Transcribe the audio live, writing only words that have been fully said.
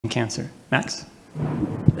cancer. Max?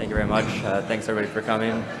 Thank you very much. Thanks everybody for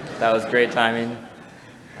coming. That was great timing.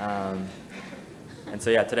 And so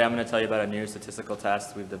yeah, today I'm going to tell you about a new statistical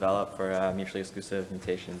test we've developed for mutually exclusive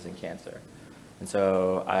mutations in cancer. And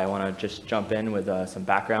so I want to just jump in with some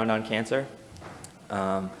background on cancer.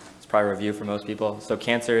 It's probably a review for most people. So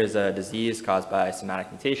cancer is a disease caused by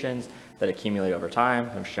somatic mutations that accumulate over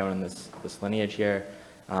time. I'm shown in this lineage here.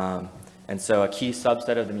 And so a key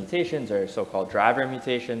subset of the mutations are so-called driver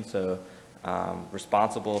mutations, so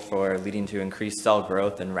responsible for leading to increased cell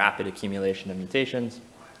growth and rapid accumulation of mutations.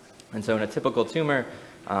 And so in a typical tumor,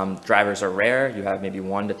 drivers are rare. You have maybe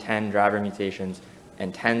 1 to 10 driver mutations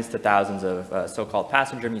and tens to thousands of so-called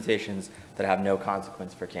passenger mutations that have no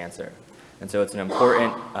consequence for cancer. And so it's an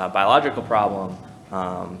important biological problem,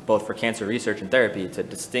 both for cancer research and therapy, to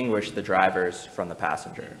distinguish the drivers from the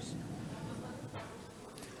passengers.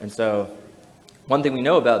 And so one thing we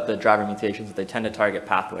know about the driver mutations is that they tend to target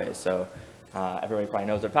pathways. So everybody probably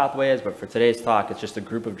knows what pathway is, but for today's talk, it's just a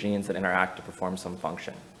group of genes that interact to perform some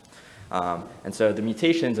function. And so the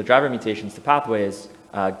mutations, the driver mutations to pathways,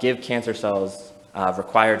 give cancer cells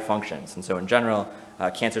required functions. And so in general,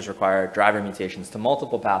 cancers require driver mutations to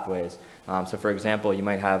multiple pathways. So for example, you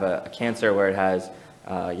might have a cancer where it has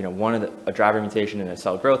a driver mutation in a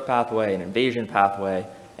cell growth pathway, an invasion pathway,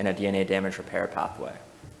 and a DNA damage repair pathway.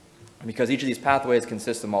 And because each of these pathways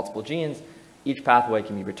consists of multiple genes, each pathway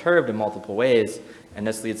can be perturbed in multiple ways, and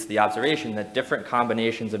this leads to the observation that different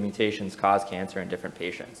combinations of mutations cause cancer in different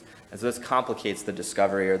patients. And so this complicates the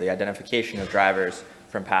discovery or the identification of drivers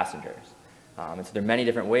from passengers. And so there are many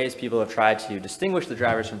different ways people have tried to distinguish the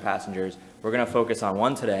drivers from passengers. We're going to focus on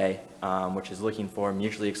one today, which is looking for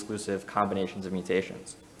mutually exclusive combinations of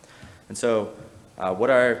mutations. And so what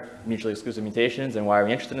are mutually exclusive mutations and why are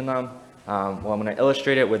we interested in them? Well, I'm going to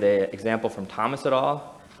illustrate it with an example from Thomas et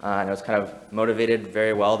al. And it was kind of motivated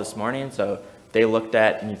very well this morning. So they looked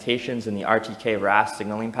at mutations in the RTK-RAS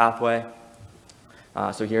signaling pathway.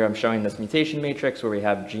 So here I'm showing this mutation matrix where we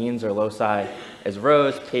have genes or loci as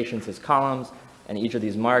rows, patients as columns, and each of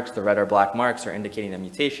these marks, the red or black marks, are indicating a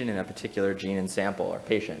mutation in a particular gene and sample or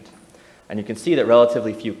patient. And you can see that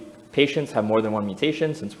relatively few patients have more than one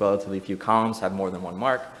mutation, since relatively few columns have more than one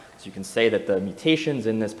mark. So you can say that the mutations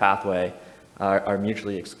in this pathway are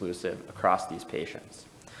mutually exclusive across these patients.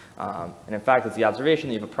 And in fact, it's the observation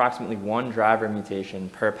that you have approximately 1 driver mutation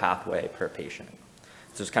per pathway per patient.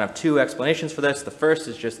 So there's kind of 2 explanations for this. The first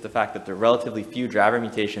is just the fact that there are relatively few driver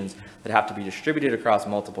mutations that have to be distributed across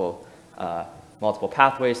multiple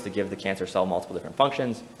pathways to give the cancer cell multiple different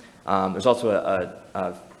functions. There's also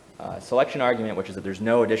a selection argument, which is that there's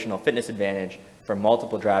no additional fitness advantage for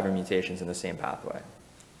multiple driver mutations in the same pathway.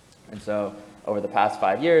 And so over the past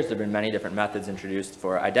 5 years, there have been many different methods introduced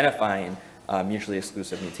for identifying mutually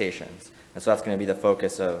exclusive mutations. And so that's going to be the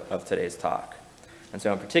focus of today's talk. And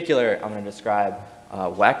so in particular, I'm going to describe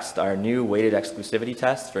WEXT, our new weighted exclusivity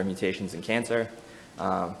test for mutations in cancer.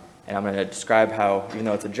 And I'm going to describe how, even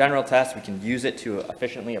though it's a general test, we can use it to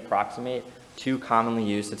efficiently approximate 2 commonly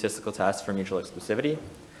used statistical tests for mutual exclusivity,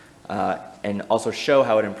 and also show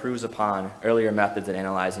how it improves upon earlier methods at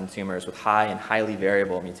analyzing tumors with high and highly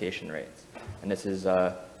variable mutation rates. And this is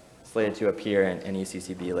slated to appear in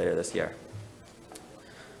ISCB later this year.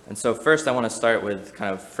 And so first I want to start with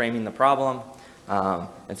kind of framing the problem.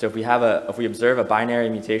 And so if we observe a binary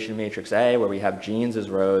mutation matrix A where we have genes as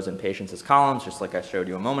rows and patients as columns, just like I showed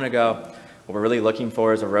you a moment ago, what we're really looking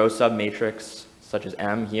for is a row submatrix such as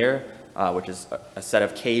M here, which is a set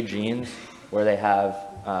of K genes where they have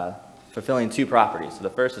fulfilling 2 properties. So the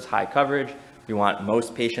first is high coverage. We want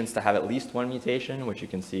most patients to have at least 1 mutation, which you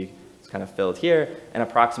can see is kind of filled here, and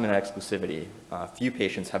approximate exclusivity. Few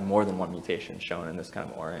patients have more than 1 mutation, shown in this kind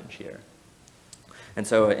of orange here. And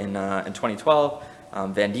so in 2012,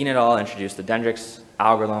 Van Dien et al. Introduced the Dendrix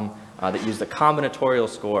algorithm that used a combinatorial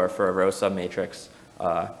score for a row submatrix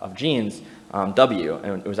of genes, W,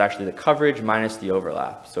 and it was actually the coverage minus the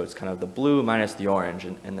overlap. So it's kind of the blue minus the orange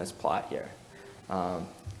in this plot here. And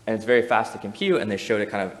it's very fast to compute, and they showed it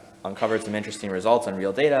kind of uncovered some interesting results on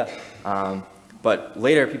real data. But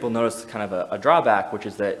later, people noticed kind of a drawback, which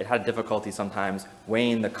is that it had difficulty sometimes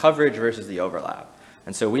weighing the coverage versus the overlap.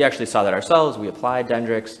 And so we actually saw that ourselves. We applied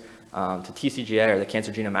Dendrix to TCGA, or the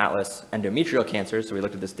Cancer Genome Atlas, endometrial cancers. So we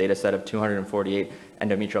looked at this data set of 248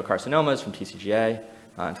 endometrial carcinomas from TCGA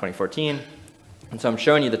in 2014. And so I'm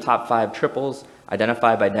showing you the top 5 triples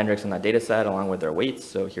identified by Dendrix in that data set, along with their weights.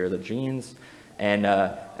 So here are the genes. And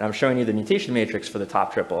I'm showing you the mutation matrix for the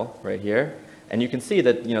top triple right here. And you can see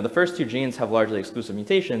that the first 2 genes have largely exclusive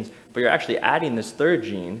mutations, but you're actually adding this 3rd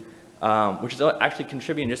gene which is actually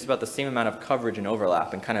contributing just about the same amount of coverage and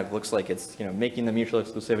overlap, and kind of looks like it's making the mutual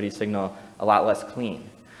exclusivity signal a lot less clean.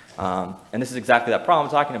 And this is exactly that problem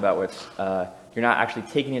I'm talking about, which you're not actually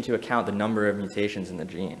taking into account the number of mutations in the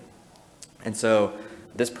gene. And so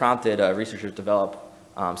this prompted researchers to develop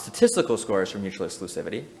statistical scores for mutual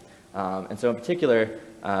exclusivity. And so in particular,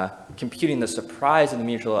 computing the surprise of the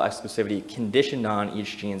mutual exclusivity conditioned on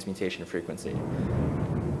each gene's mutation frequency.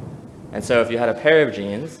 And so if you had a pair of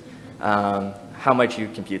genes, how might you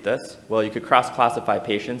compute this? Well, you could cross-classify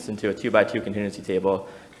patients into a 2x2 contingency table,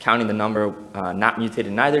 counting the number not mutated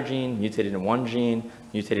in either gene, mutated in one gene,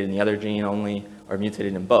 mutated in the other gene only, or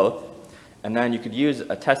mutated in both. And then you could use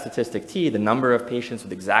a test statistic T, the number of patients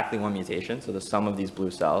with exactly one mutation, so the sum of these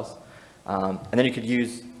blue cells. And then you could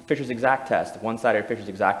use Fisher's exact test, one-sided Fisher's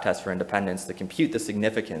exact test for independence to compute the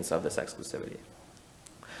significance of this exclusivity.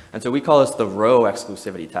 And so we call this the row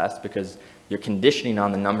exclusivity test because you're conditioning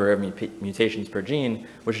on the number of mutations per gene,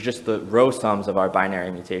 which is just the row sums of our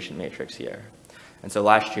binary mutation matrix here. And so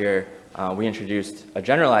last year, we introduced a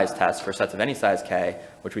generalized test for sets of any size k,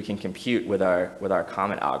 which we can compute with our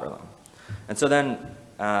Comet algorithm. And so then,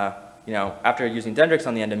 after using Dendrix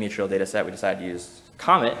on the endometrial data set, we decided to use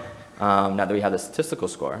Comet, now that we have the statistical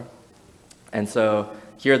score. And so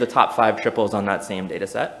here are the top 5 triples on that same data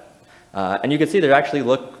set. And you can see they actually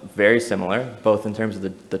look very similar, both in terms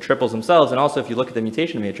of the triples themselves, and also if you look at the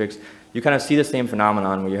mutation matrix, you kind of see the same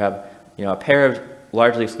phenomenon where you have a pair of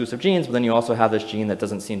largely exclusive genes, but then you also have this gene that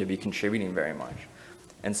doesn't seem to be contributing very much.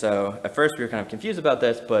 And so at first we were kind of confused about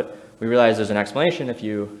this, but we realized there's an explanation if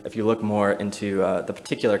you look more into the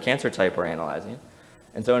particular cancer type we're analyzing.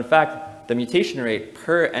 And so in fact, the mutation rate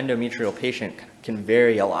per endometrial patient can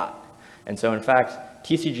vary a lot. And so in fact,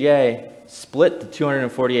 TCGA split the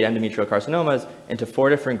 248 endometrial carcinomas into 4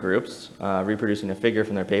 different groups, reproducing a figure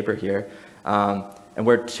from their paper here, and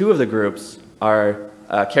where 2 of the groups are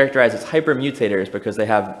characterized as hypermutators because they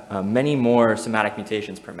have many more somatic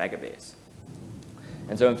mutations per megabase.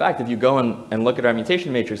 And so in fact, if you go and look at our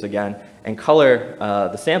mutation matrix again and color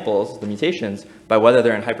the samples, the mutations, by whether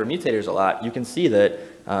they're in hypermutators a lot, you can see that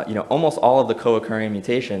almost all of the co-occurring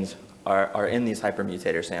mutations are in these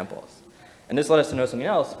hypermutator samples. And this led us to know something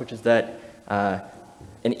else, which is that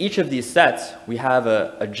in each of these sets, we have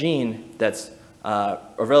a gene that's a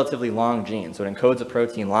relatively long gene. So it encodes a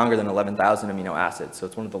protein longer than 11,000 amino acids. So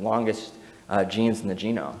it's one of the longest genes in the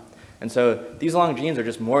genome. And so these long genes are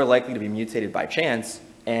just more likely to be mutated by chance,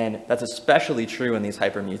 and that's especially true in these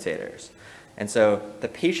hypermutators. And so the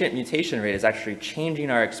patient mutation rate is actually changing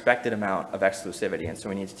our expected amount of exclusivity, and so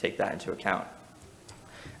we need to take that into account.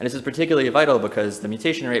 And this is particularly vital because the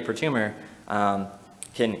mutation rate per tumor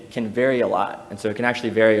can vary a lot, and so it can actually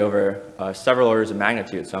vary over several orders of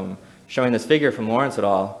magnitude. So I'm showing this figure from Lawrence et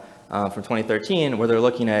al. From 2013, where they're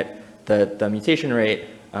looking at the mutation rate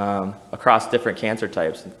across different cancer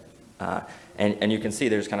types. And you can see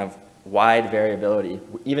there's kind of wide variability.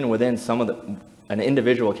 Even within an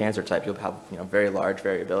individual cancer type, you'll have very large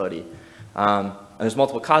variability. And there's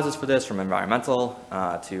multiple causes for this, from environmental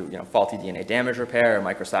to faulty DNA damage repair or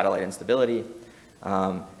microsatellite instability.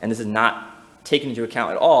 And this is not taken into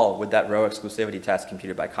account at all with that row exclusivity test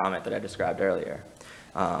computed by Comet that I described earlier.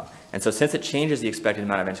 And so since it changes the expected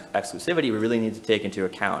amount of exclusivity, we really need to take into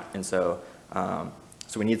account. And so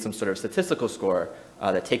we need some sort of statistical score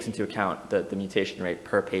that takes into account the mutation rate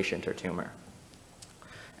per patient or tumor.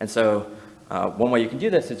 And so one way you can do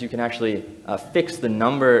this is you can actually fix the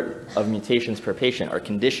number of mutations per patient or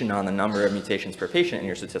condition on the number of mutations per patient in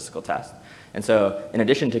your statistical test. And so in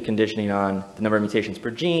addition to conditioning on the number of mutations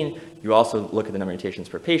per gene, you also look at the number of mutations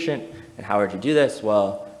per patient. And how would you do this?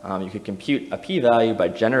 Well, you could compute a p-value by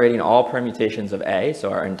generating all permutations of A,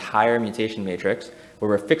 so our entire mutation matrix, where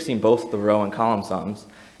we're fixing both the row and column sums.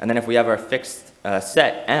 And then if we have our fixed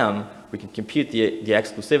set M, we can compute the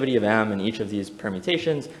exclusivity of M in each of these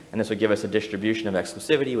permutations, and this would give us a distribution of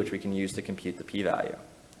exclusivity, which we can use to compute the p-value.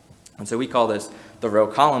 And so we call this the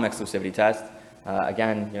row-column exclusivity test.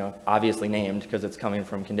 Again, obviously named because it's coming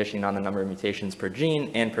from conditioning on the number of mutations per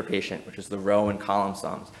gene and per patient, which is the row and column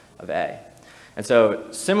sums of A. And so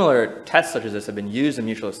similar tests such as this have been used in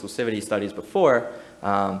mutual exclusivity studies before,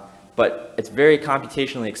 but it's very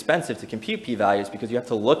computationally expensive to compute p-values because you have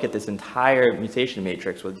to look at this entire mutation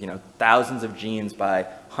matrix with thousands of genes by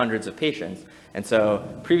hundreds of patients. And so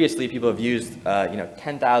previously people have used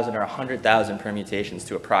 10,000 or 100,000 permutations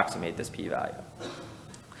to approximate this p-value.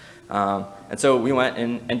 And so we went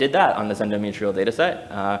and did that on this endometrial data set.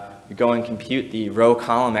 We go and compute the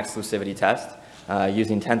row-column exclusivity test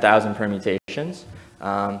using 10,000 permutations.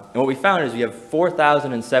 And what we found is we have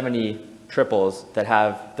 4,070 triples that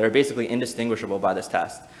are basically indistinguishable by this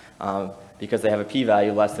test. because they have a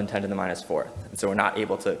p-value less than 10 to the minus fourth. And so we're not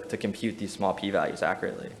able to compute these small p-values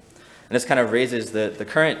accurately. And this kind of raises the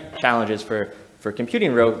current challenges for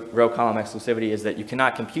computing row column exclusivity is that you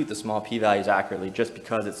cannot compute the small p-values accurately just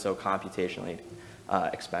because it's so computationally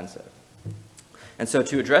expensive. And so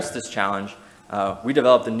to address this challenge, we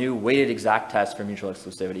developed a new weighted exact test for mutual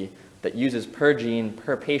exclusivity that uses per gene,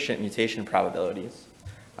 per patient mutation probabilities.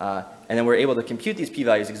 And then we're able to compute these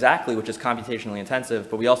p-values exactly, which is computationally intensive,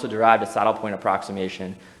 but we also derived a saddle point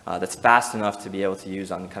approximation that's fast enough to be able to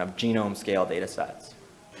use on kind of genome scale data sets.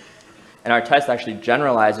 And our test actually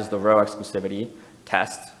generalizes the row exclusivity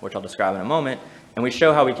test, which I'll describe in a moment, and we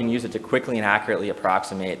show how we can use it to quickly and accurately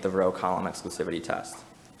approximate the row column exclusivity test.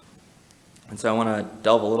 And so I want to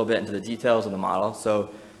delve a little bit into the details of the model.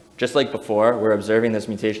 So just like before, we're observing this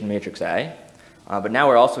mutation matrix A, but now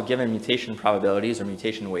we're also given mutation probabilities or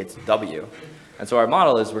mutation weights W. And so our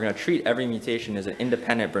model is we're going to treat every mutation as an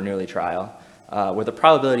independent Bernoulli trial, with the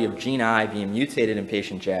probability of gene I being mutated in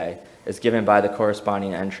patient J is given by the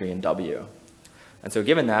corresponding entry in W. And so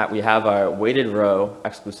given that, we have our weighted row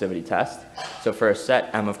exclusivity test. So for a set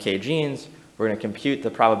M of K genes, we're going to compute the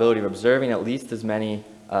probability of observing at least as many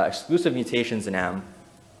exclusive mutations in M,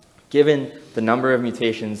 given the number of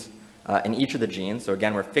mutations in each of the genes. So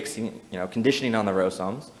again, we're fixing, conditioning on the row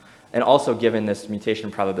sums, and also given this mutation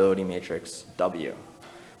probability matrix W.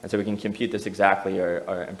 And so we can compute this exactly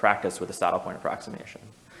or in practice with a saddle point approximation.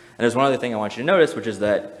 And there's one other thing I want you to notice, which is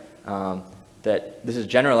that that this is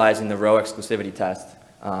generalizing the row exclusivity test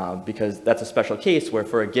because that's a special case where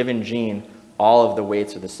for a given gene, all of the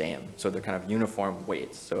weights are the same. So they're kind of uniform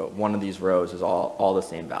weights. So one of these rows is all the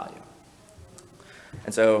same value.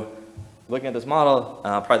 And so looking at this model,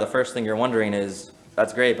 probably the first thing you're wondering is,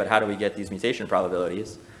 that's great, but how do we get these mutation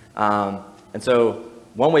probabilities? And so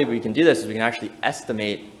one way we can do this is we can actually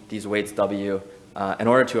estimate these weights W in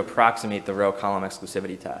order to approximate the row column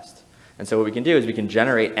exclusivity test. And so what we can do is we can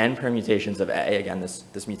generate n permutations of A, again,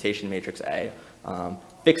 this mutation matrix A,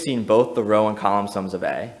 fixing both the row and column sums of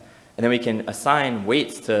A. And then we can assign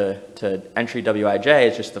weights to entry Wij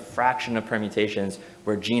as just the fraction of permutations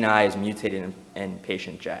where gene I is mutated in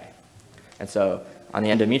patient J. And so on the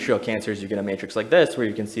endometrial cancers, you get a matrix like this where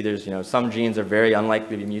you can see there's, some genes are very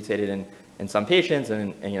unlikely to be mutated in some patients,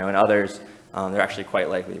 and in others, they're actually quite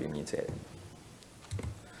likely to be mutated.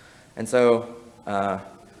 And so I'm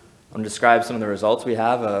going to describe some of the results we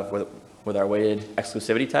have with our weighted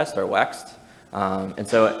exclusivity test, our WEXT. And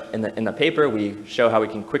so in the paper, we show how we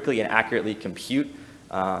can quickly and accurately compute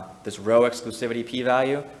this row exclusivity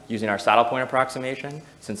p-value using our saddle point approximation.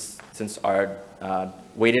 Since our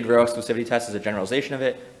weighted row exclusivity test is a generalization of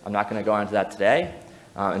it, I'm not going to go into that today.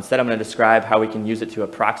 Instead, I'm going to describe how we can use it to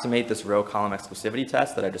approximate this row column exclusivity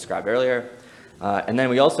test that I described earlier. And then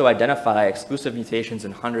we also identify exclusive mutations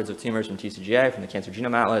in hundreds of tumors from TCGA, from the Cancer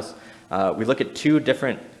Genome Atlas. We look at 2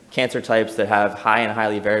 different cancer types that have high and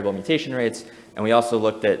highly variable mutation rates. And we also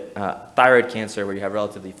looked at thyroid cancer, where you have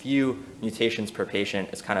relatively few mutations per patient,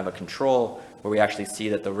 as kind of a control, where we actually see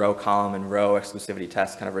that the row column and row exclusivity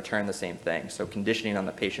tests kind of return the same thing. So conditioning on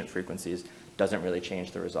the patient frequencies doesn't really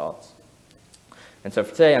change the results. And so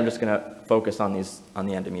for today, I'm just going to focus on the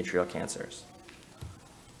endometrial cancers.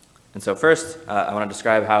 And so first, I want to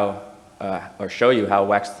describe how, or show you how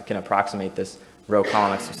WEXT can approximate this row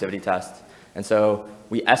column exclusivity test. And so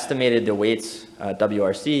we estimated the weights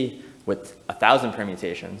WRC with 1,000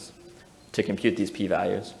 permutations to compute these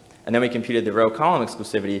p-values. And then we computed the row column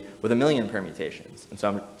exclusivity with 1,000,000 permutations. And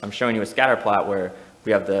so I'm showing you a scatter plot where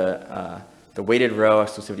we have the weighted row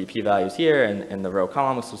exclusivity p-values here and the row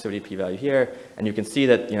column exclusivity p-value here. And you can see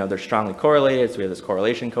that they're strongly correlated. So we have this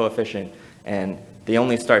correlation coefficient, and they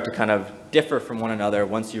only start to kind of differ from one another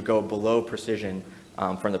once you go below precision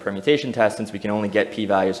from the permutation test, since we can only get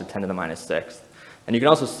p-values of 10 to the minus sixth. And you can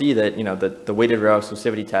also see that the weighted row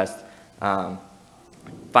exclusivity test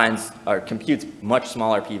finds or computes much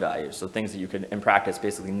smaller p-values, so things that you could in practice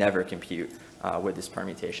basically never compute with this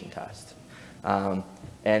permutation test.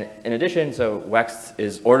 And in addition, so WEXT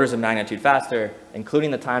is orders of magnitude faster,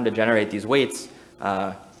 including the time to generate these weights.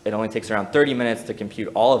 It only takes around 30 minutes to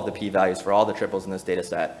compute all of the p-values for all the triples in this data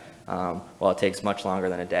set, while it takes much longer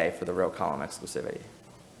than a day for the row column exclusivity.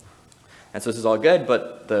 And so this is all good,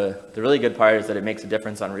 but the really good part is that it makes a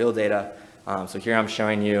difference on real data. So here I'm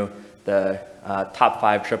showing you the top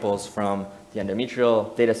 5 triples from the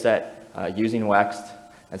endometrial data set using WEXT.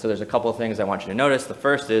 And so there's a couple of things I want you to notice. The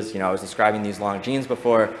first is, I was describing these long genes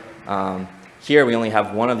before. Here we only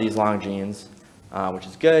have one of these long genes, which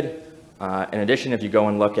is good. In addition, if you go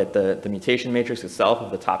and look at the mutation matrix itself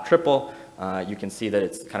of the top triple, you can see that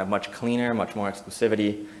it's kind of much cleaner, much more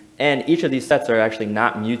exclusivity. And each of these sets are actually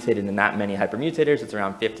not mutated in that many hypermutators. It's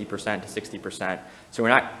around 50% to 60%. So we're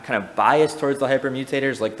not kind of biased towards the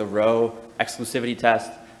hypermutators like the row exclusivity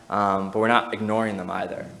test, but we're not ignoring them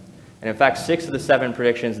either. And in fact, 6 of the 7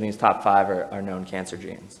 predictions in these top 5 are known cancer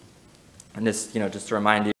genes. And this, just to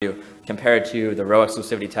remind you, compared to the row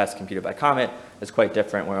exclusivity test computed by Comet, is quite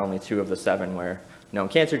different, where only 2 of the 7 were known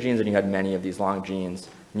cancer genes, and you had many of these long genes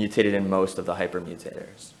mutated in most of the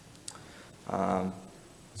hypermutators.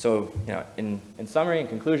 So, in summary and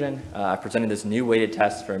conclusion, I presented this new weighted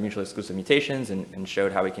test for mutually exclusive mutations and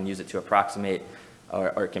showed how we can use it to approximate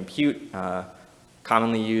or compute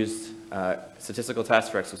commonly used statistical tests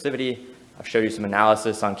for exclusivity. I've showed you some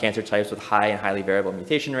analysis on cancer types with high and highly variable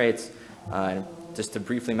mutation rates. And just to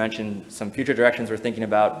briefly mention some future directions we're thinking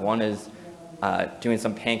about, one is doing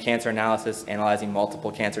some pan-cancer analysis, analyzing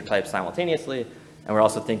multiple cancer types simultaneously. And we're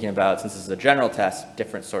also thinking about, since this is a general test,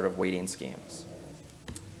 different sort of weighting schemes.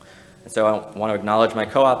 And so I want to acknowledge my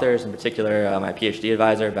co-authors, in particular my PhD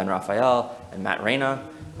advisor, Ben Raphael, and Matt Reyna.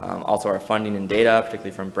 Also our funding and data,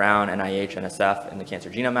 particularly from Brown, NIH, NSF, and the Cancer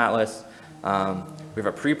Genome Atlas. We have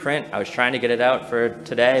a preprint. I was trying to get it out for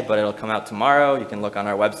today, but it'll come out tomorrow. You can look on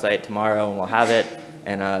our website tomorrow, and we'll have it.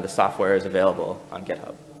 And the software is available on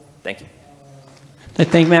GitHub. Thank you.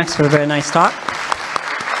 Thank Max for a very nice talk.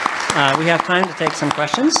 We have time to take some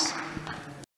questions.